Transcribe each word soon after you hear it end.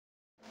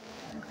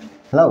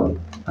Hello,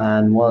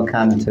 and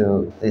welcome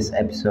to this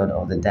episode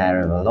of the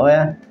Diary of a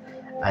Lawyer.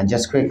 And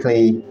just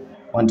quickly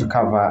want to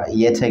cover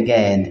yet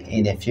again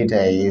in a few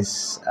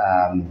days.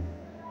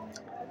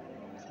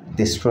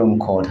 The Supreme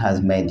Court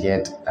has made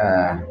yet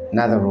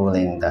another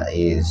ruling that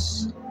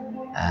is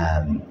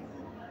um,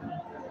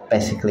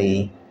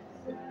 basically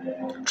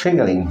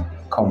triggering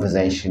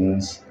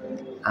conversations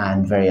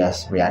and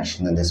various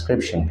reaction and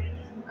description.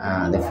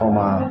 The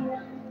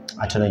former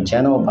Attorney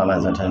General,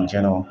 Burma's Attorney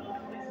General,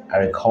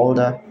 Eric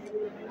Holder,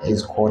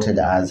 is quoted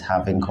as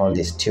having called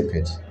it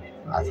stupid,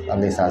 at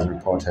least as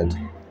reported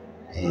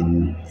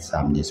in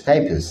some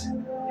newspapers.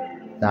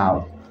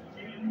 Now,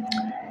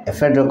 a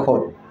federal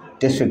court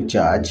district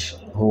judge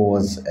who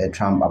was a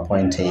Trump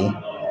appointee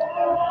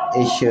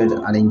issued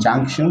an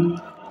injunction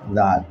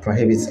that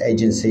prohibits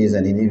agencies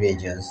and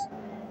individuals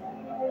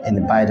in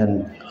the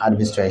Biden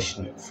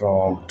administration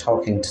from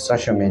talking to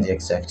social media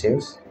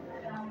executives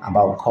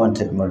about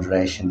content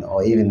moderation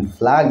or even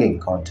flagging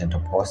content or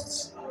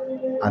posts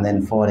and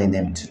then forwarding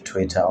them to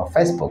Twitter or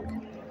Facebook.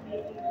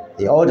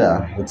 The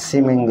order, which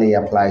seemingly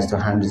applies to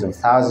hundreds of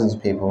thousands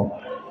of people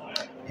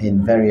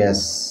in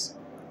various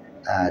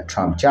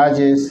Trump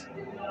charges,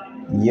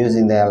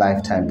 using their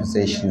lifetime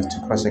positions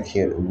to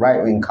prosecute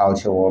right-wing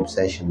cultural war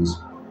obsessions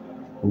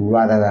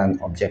rather than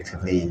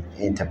objectively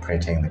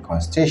interpreting the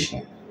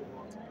Constitution.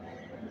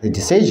 The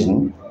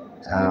decision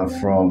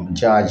from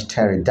Judge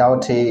Terry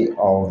Doughty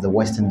of the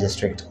Western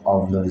District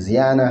of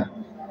Louisiana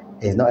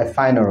is not a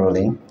final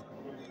ruling.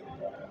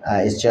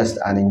 It's just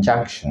an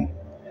injunction.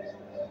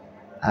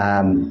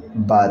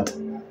 But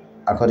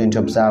according to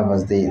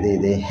observers,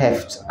 the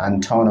heft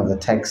and tone of the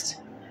text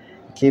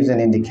gives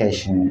an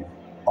indication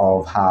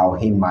of how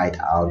he might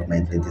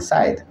ultimately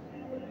decide.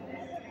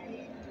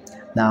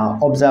 Now,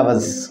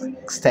 observers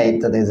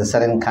state that there's a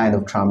certain kind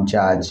of Trump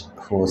judge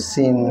who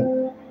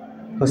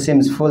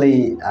seems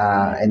fully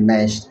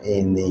enmeshed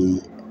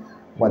in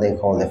what they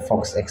call the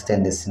Fox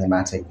Extended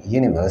Cinematic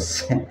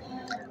Universe,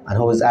 and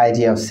whose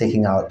idea of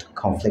seeking out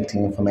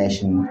conflicting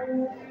information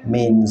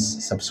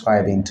means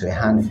subscribing to a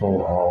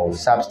handful of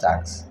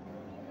Substacks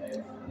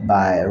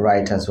by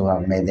writers who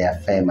have made their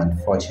fame and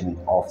fortune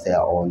off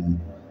their own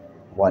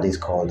what is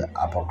called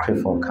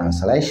apocryphal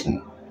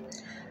cancellation.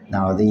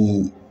 Now,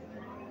 the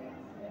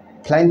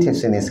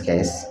plaintiffs in this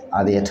case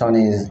are the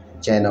Attorneys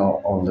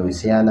General of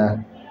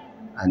Louisiana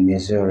and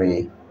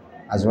Missouri,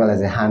 as well as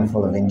a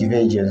handful of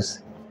individuals,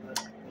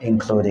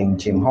 including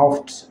Jim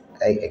Hoft,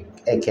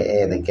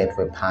 aka the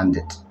Gateway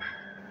Pundit.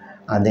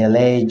 And they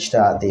allege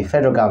that the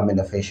federal government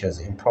officials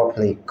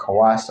improperly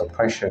coerced or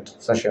pressured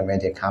social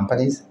media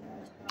companies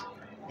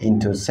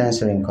into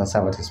censoring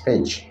conservative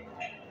speech.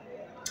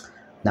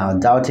 Now,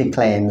 Doughty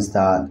claims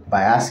that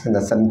by asking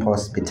that certain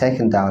posts be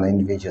taken down and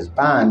individuals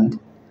banned,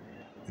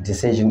 the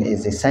decision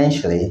is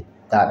essentially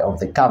that of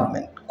the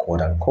government,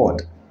 quote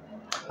unquote,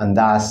 and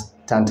thus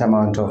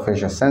tantamount to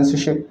official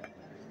censorship.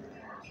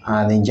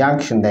 And the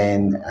injunction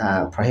then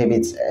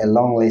prohibits a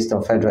long list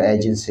of federal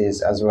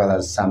agencies as well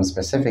as some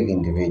specific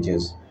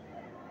individuals,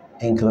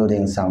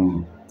 including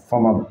some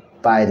former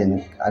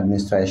Biden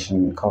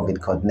administration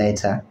COVID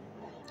coordinator,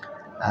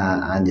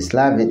 Andy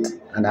Slavitt,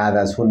 and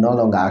others who no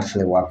longer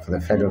actually work for the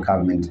federal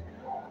government,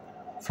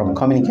 from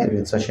communicating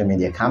with social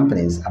media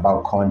companies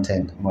about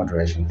content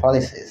moderation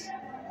policies.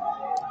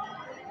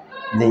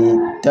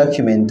 The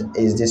document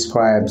is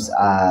described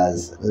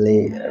as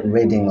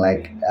reading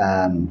like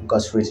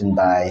ghostwritten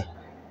by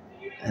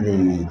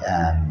the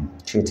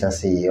Twitter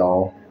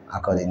CEO,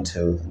 according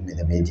to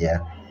the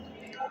media,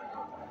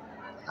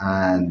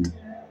 and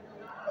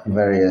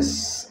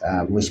various,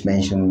 which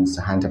mentions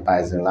Hunter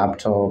Biden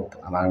laptop,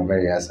 among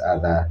various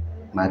other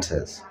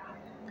matters.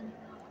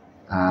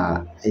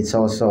 It's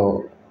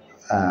also,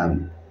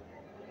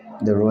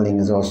 the ruling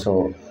is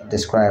also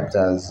described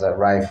as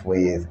rife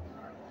with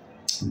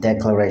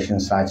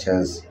declarations such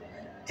as,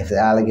 if the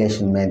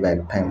allegation made by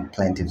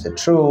plaintiffs are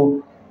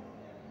true,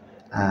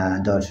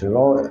 Doughty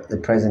wrote, the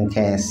present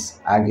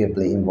case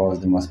arguably involves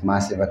the most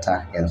massive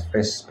attack against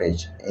free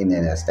speech in the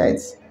United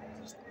States.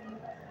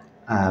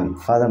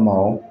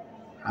 Furthermore,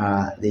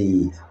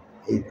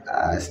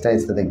 it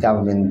states that the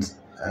government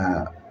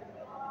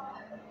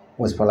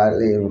was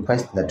politely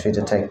requested that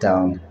Twitter take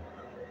down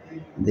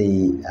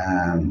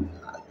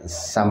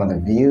some of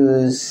the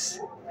views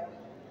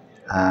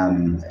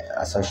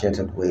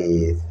associated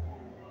with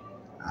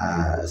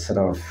sort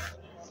of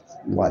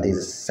what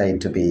is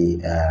said to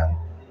be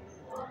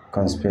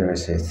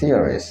conspiracy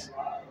theories.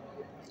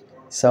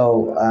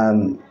 So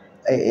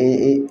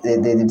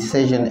the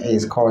decision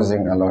is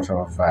causing a lot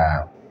of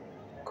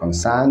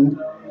concern,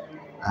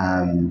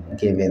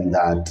 given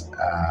that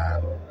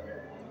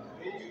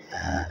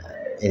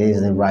it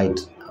is the right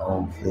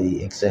of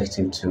the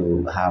executive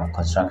to have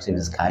constructive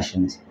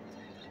discussions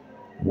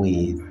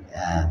with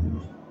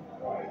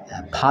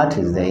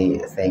parties they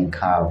think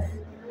have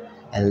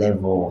a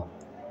level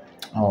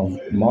of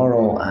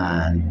moral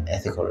and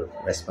ethical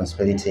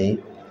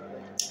responsibility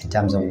in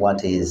terms of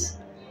what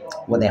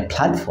their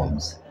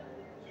platforms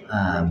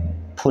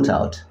put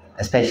out,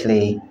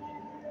 especially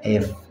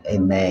if it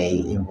may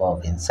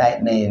involve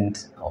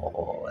incitement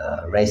or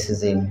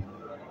racism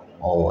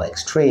or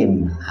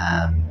extreme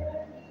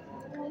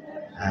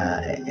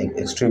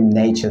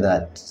nature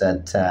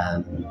that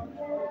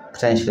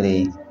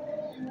potentially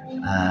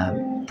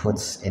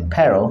puts in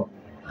peril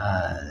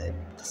the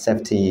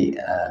safety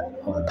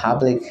of the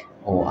public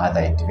or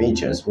other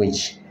individuals,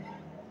 which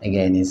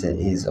again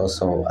is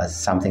also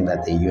something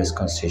that the U.S.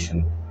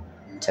 Constitution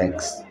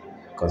takes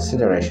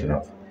consideration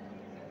of.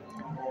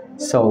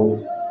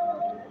 So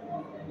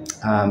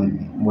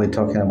we're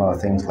talking about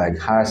things like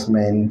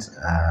harassment,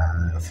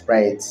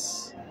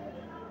 threats,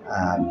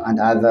 and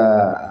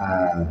other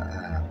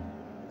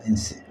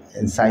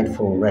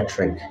insightful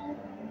rhetoric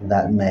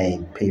that may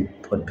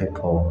put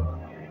people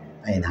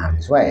in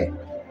harm's way.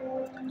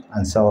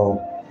 And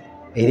so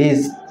it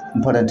is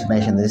important to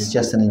mention this is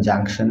just an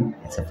injunction.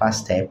 It's a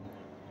first step,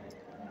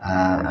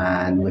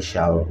 and we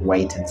shall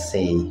wait and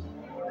see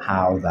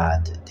how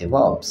that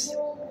develops.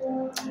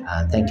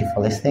 And thank you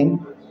for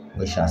listening.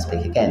 We shall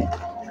speak again.